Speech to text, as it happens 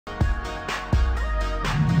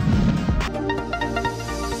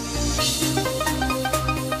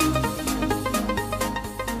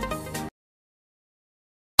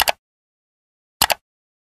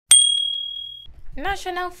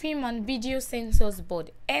National Film and Video Censors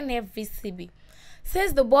Board (NFVCB)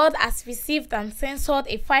 says the board has received and censored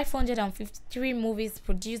 553 movies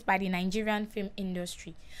produced by the Nigerian film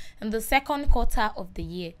industry in the second quarter of the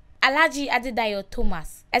year. Alhaji Adedayo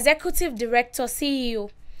Thomas, Executive Director CEO,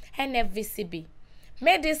 NFVCB,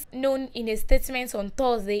 made this known in a statement on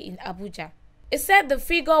Thursday in Abuja. He said the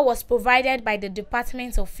figure was provided by the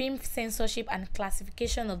Department of Film Censorship and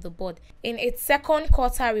Classification of the board in its second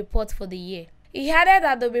quarter report for the year. He added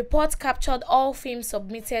that the report captured all films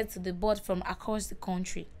submitted to the board from across the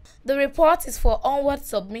country. The report is for onward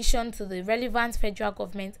submission to the relevant federal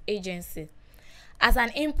government agency as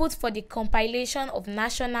an input for the compilation of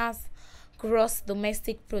national gross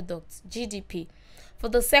domestic product (GDP) for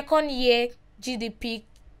the second year GDP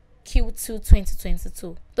Q2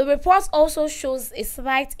 2022. The report also shows a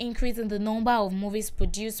slight increase in the number of movies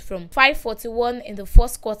produced from 541 in the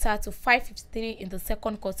first quarter to 553 in the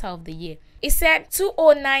second quarter of the year. It said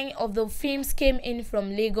 209 of the films came in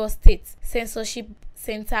from Lagos State Censorship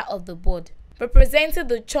Center of the board, representing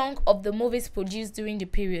the chunk of the movies produced during the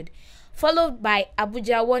period, followed by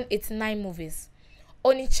Abuja 189 movies.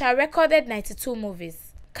 Onitsha recorded 92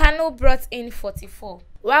 movies. Kano brought in 44,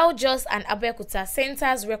 while Jos and Abeokuta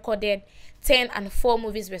centers recorded 10 and 4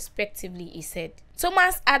 movies respectively, he said.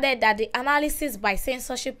 Thomas added that the analysis by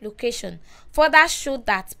censorship location further showed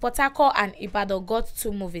that Port Harcourt and Ibadan got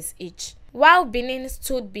 2 movies each, while Benin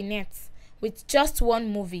stood beneath with just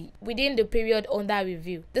 1 movie within the period under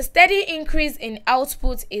review. The steady increase in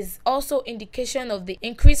output is also indication of the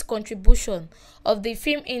increased contribution of the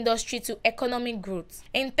film industry to economic growth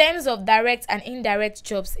in terms of direct and indirect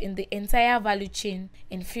jobs in the entire value chain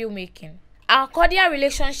in filmmaking. Our cordial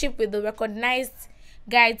relationship with the recognized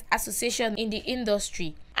Guides Association in the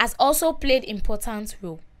industry has also played important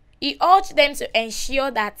role. He urged them to ensure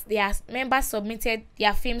that their members submitted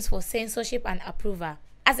their films for censorship and approval.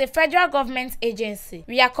 As a federal government agency,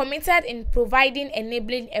 we are committed in providing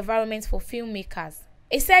enabling environments for filmmakers.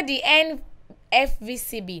 He said the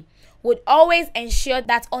NFVCB would always ensure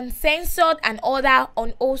that uncensored and other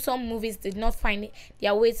unwholesome movies did not find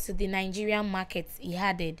their way to the Nigerian markets, he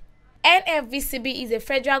added. NFVCB is a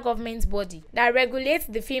federal government body that regulates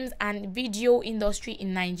the films and video industry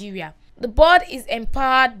in Nigeria. The board is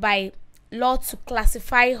empowered by law to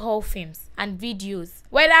classify all films and videos,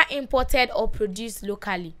 whether imported or produced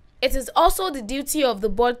locally. It is also the duty of the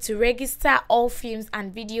board to register all films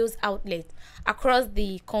and videos outlets across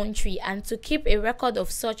the country and to keep a record of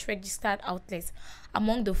such registered outlets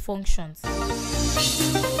among the functions.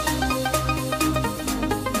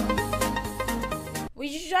 We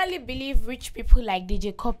usually believe rich people like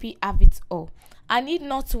DJ Cuppy have it all and need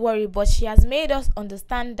not to worry, but she has made us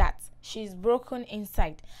understand that she is broken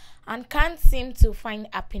inside and can't seem to find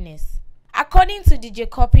happiness. According to DJ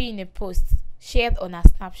Cuppy in a post shared on her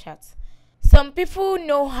Snapchat, some people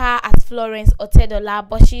know her as Florence Otedola,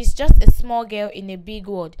 but she is just a small girl in a big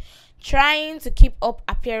world, trying to keep up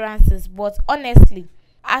appearances, but honestly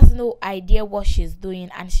has no idea what she's doing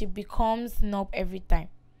and she becomes numb every time.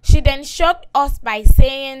 She then shocked us by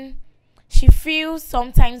saying she feels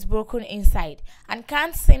sometimes broken inside and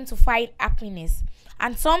can't seem to find happiness,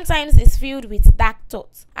 and sometimes is filled with dark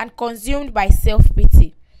thoughts and consumed by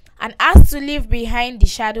self-pity, and has to live behind the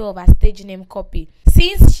shadow of her stage name Cuppy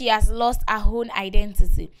since she has lost her own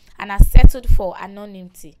identity and has settled for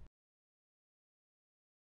anonymity.